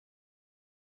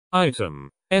Item: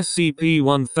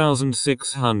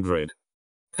 SCP-1600.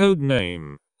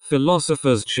 Codename: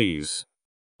 Philosopher's Cheese.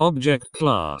 Object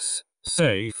Class: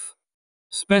 Safe.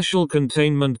 Special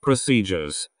Containment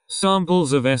Procedures.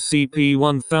 Samples of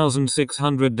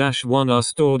SCP-1600-1 are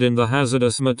stored in the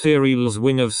Hazardous Materials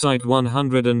Wing of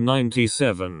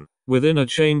Site-197, within a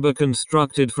chamber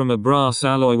constructed from a brass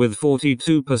alloy with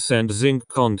 42% zinc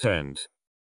content.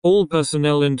 All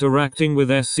personnel interacting with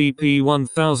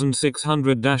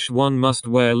SCP-1600-1 must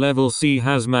wear Level C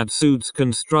hazmat suits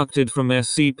constructed from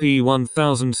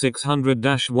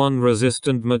SCP-1600-1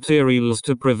 resistant materials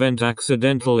to prevent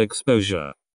accidental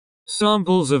exposure.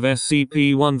 Samples of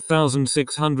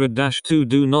SCP-1600-2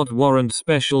 do not warrant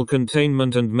special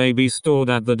containment and may be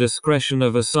stored at the discretion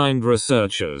of assigned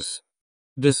researchers.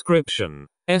 Description: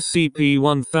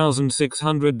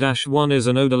 SCP-1600-1 is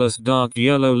an odorless dark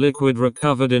yellow liquid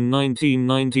recovered in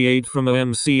 1998 from a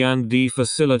MC&D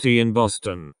facility in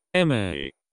Boston, MA.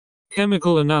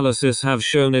 Chemical analysis have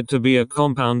shown it to be a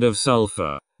compound of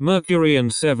sulfur, mercury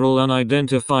and several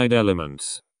unidentified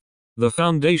elements. The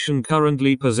Foundation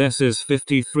currently possesses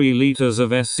 53 liters of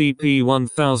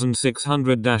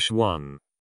SCP-1600-1.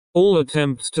 All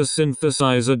attempts to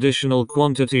synthesize additional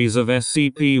quantities of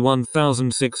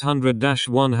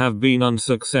SCP-1600-1 have been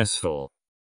unsuccessful.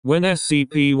 When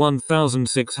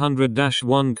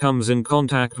SCP-1600-1 comes in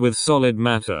contact with solid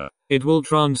matter, it will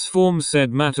transform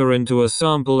said matter into a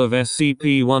sample of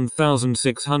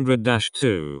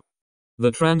SCP-1600-2.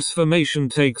 The transformation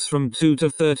takes from 2 to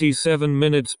 37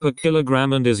 minutes per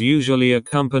kilogram and is usually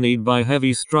accompanied by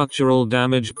heavy structural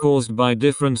damage caused by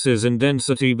differences in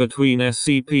density between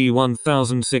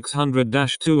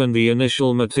SCP-1600-2 and the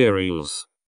initial materials.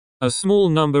 A small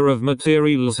number of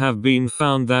materials have been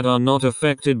found that are not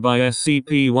affected by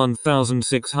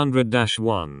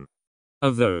SCP-1600-1.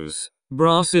 Of those,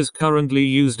 brass is currently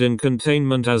used in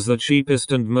containment as the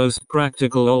cheapest and most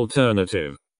practical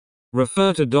alternative.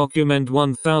 Refer to Document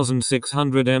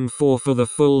 1600-M4 for the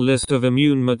full list of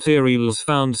immune materials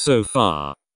found so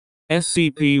far.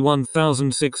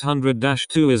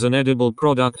 SCP-1600-2 is an edible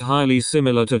product highly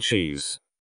similar to cheese.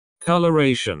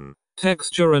 Coloration,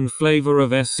 texture and flavor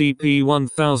of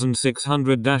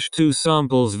SCP-1600-2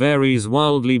 samples varies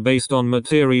wildly based on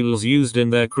materials used in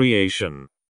their creation.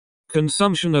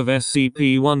 Consumption of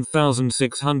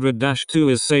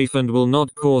SCP-1600-2 is safe and will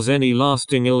not cause any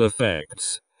lasting ill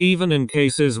effects, even in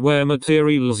cases where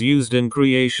materials used in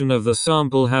creation of the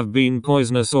sample have been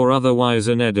poisonous or otherwise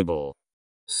inedible.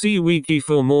 See Wiki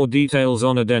for more details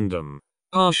on Addendum.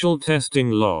 Partial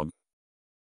Testing Log.